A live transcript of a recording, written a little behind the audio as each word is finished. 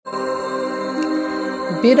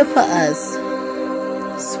Beautiful us.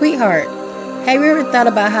 Sweetheart, have you ever thought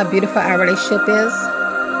about how beautiful our relationship is?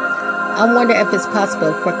 I wonder if it's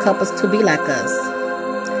possible for couples to be like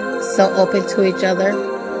us. So open to each other,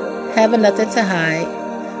 having nothing to hide,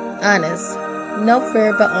 honest, no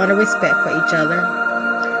fear but honor respect for each other,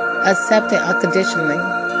 accepting unconditionally,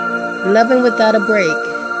 loving without a break,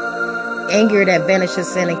 anger that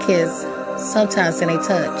vanishes in a kiss, sometimes in a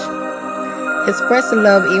touch, expressing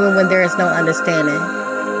love even when there is no understanding,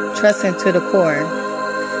 trusting to the core,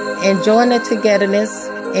 enjoying the togetherness,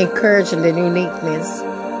 encouraging the uniqueness,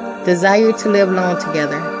 desire to live long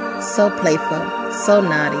together, so playful, so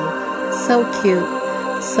naughty, so cute,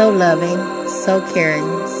 so loving, so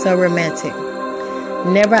caring, so romantic.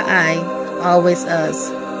 Never I, always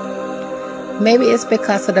us. Maybe it's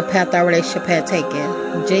because of the path our relationship had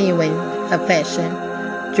taken, genuine affection,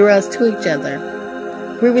 drew us to each other.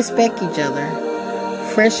 We respect each other.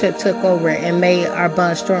 Friendship took over and made our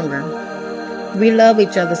bond stronger. We love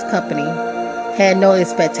each other's company, had no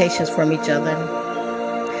expectations from each other.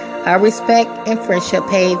 Our respect and friendship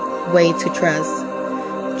paved way to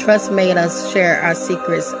trust. Trust made us share our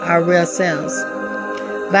secrets, our real selves.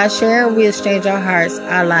 By sharing, we exchange our hearts,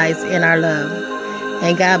 our lives, and our love.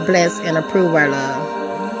 And God bless and approve our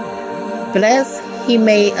love. Bless, He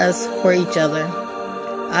made us for each other.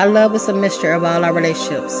 Our love is a mixture of all our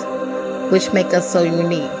relationships, which make us so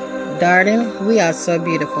unique. Darling, we are so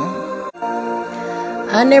beautiful.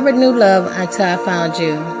 I never knew love until I found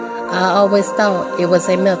you. I always thought it was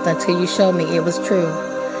a myth until you showed me it was true.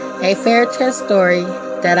 A fairy tale story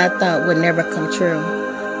that I thought would never come true.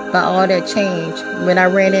 But all that changed when I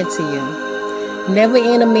ran into you. Never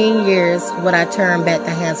in a million years would I turn back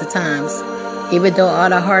the hands of times. Even though all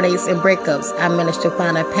the heartaches and breakups, I managed to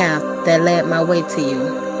find a path that led my way to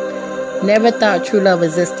you. Never thought true love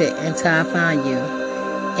existed until I found you.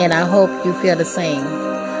 And I hope you feel the same.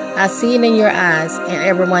 I see it in your eyes, and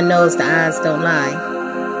everyone knows the eyes don't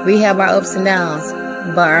lie. We have our ups and downs,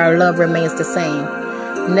 but our love remains the same.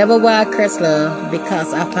 Never will I curse love,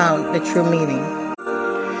 because I found the true meaning.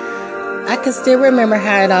 I can still remember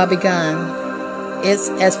how it all begun. It's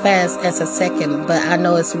as fast as a second, but I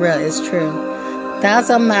know it's real, it's true.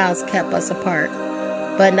 Thousands of miles kept us apart,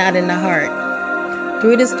 but not in the heart.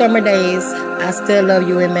 Through the summer days, I still love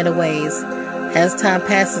you in many ways. As time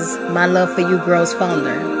passes, my love for you grows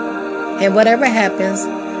fonder. And whatever happens,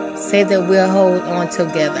 say that we'll hold on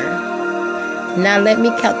together. Now let me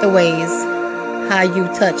count the ways how you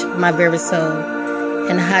touch my very soul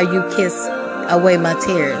and how you kiss away my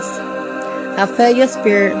tears. I felt your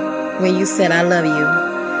spirit when you said I love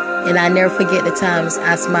you, and I never forget the times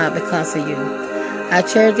I smiled because of you. I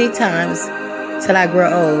cherish these times till I grow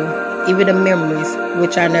old, even the memories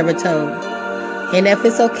which I never told. And if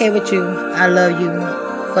it's okay with you, I love you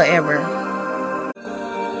forever.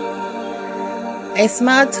 A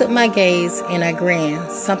smile took my gaze and I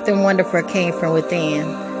grinned. Something wonderful came from within.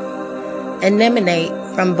 An emanate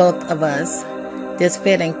from both of us. This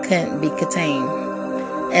feeling couldn't be contained.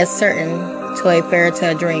 As certain to a fairy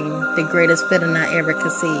tale dream, the greatest feeling I ever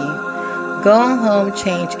could see. Going home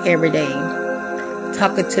changed every day.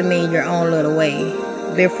 Talking to me in your own little way.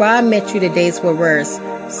 Before I met you, the days were worse.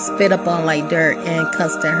 Spit up on like dirt and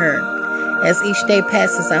constant hurt. As each day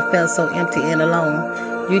passes, I felt so empty and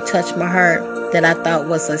alone. You touched my heart that I thought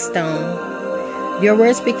was a stone. Your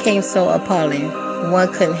words became so appalling.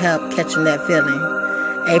 One couldn't help catching that feeling.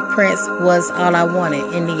 A prince was all I wanted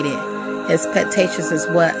and needed. Expectations is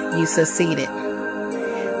what you succeeded.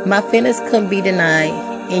 My feelings couldn't be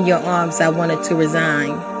denied. In your arms I wanted to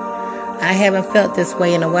resign. I haven't felt this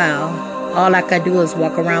way in a while. All I could do is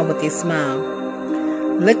walk around with a smile.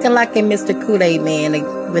 Looking like a Mr. Kool-Aid man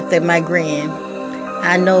with my grin.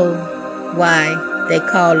 I know why they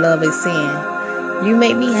call love a sin. You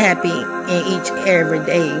make me happy in each every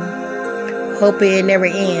day. Hoping it never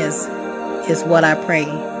ends is what I pray.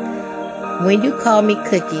 When you call me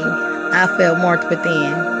Cookie, I felt warmth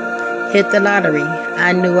within. Hit the lottery,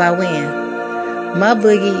 I knew I win. My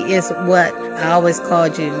boogie is what I always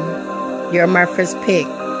called you. You're my first pick,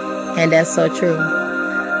 and that's so true.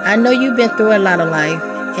 I know you've been through a lot of life,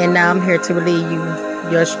 and now I'm here to relieve you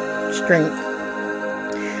your strength.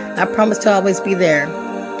 I promise to always be there.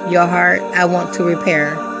 Your heart, I want to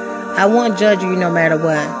repair. I won't judge you no matter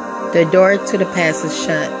what. The door to the past is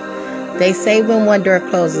shut. They say when one door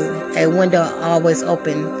closes, a window always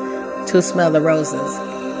open to smell the roses.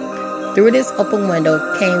 Through this open window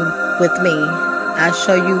came with me. I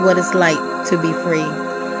show you what it's like to be free.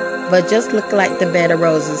 But just look like the bed of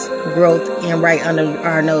roses, growth and right under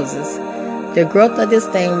our noses. The growth of this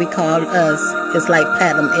thing we call us is like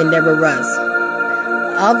platinum, it never rusts.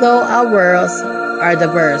 Although our worlds are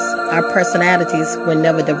diverse. Our personalities will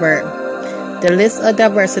never divert. The list of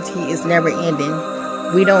diversity is never ending.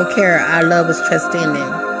 We don't care. Our love is transcending.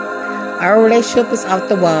 Our relationship is off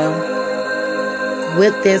the wall.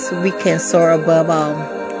 With this, we can soar above all.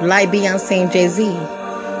 Like Beyonce and Jay-Z,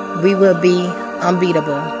 we will be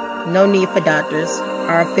unbeatable. No need for doctors.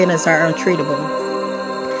 Our feelings are untreatable.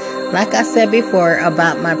 Like I said before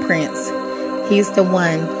about my prince, he's the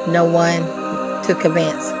one, no one to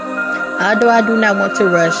convince. Although I do not want to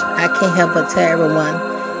rush, I can't help but tell everyone,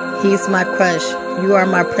 he's my crush. You are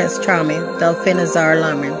my Prince Charming, though feelings are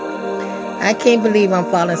alarming. I can't believe I'm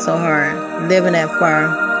falling so hard, living that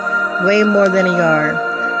far, way more than a yard.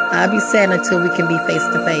 I'll be sad until we can be face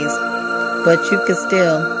to face, but you can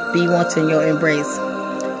still be wanting your embrace.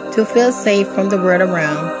 To feel safe from the world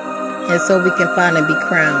around, and so we can finally be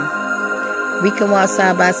crowned. We can walk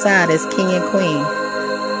side by side as king and queen,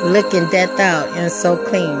 looking decked out and so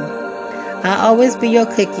clean. I'll always be your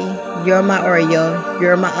cookie, you're my Oreo,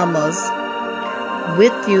 you're my almost.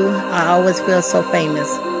 With you, I always feel so famous.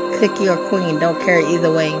 Cookie or queen, don't care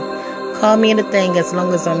either way. Call me anything as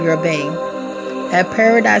long as I'm your babe. If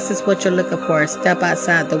paradise is what you're looking for, step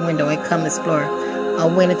outside the window and come explore.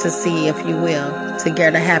 I'm waiting to see if you will,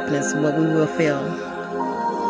 together happiness, what we will feel.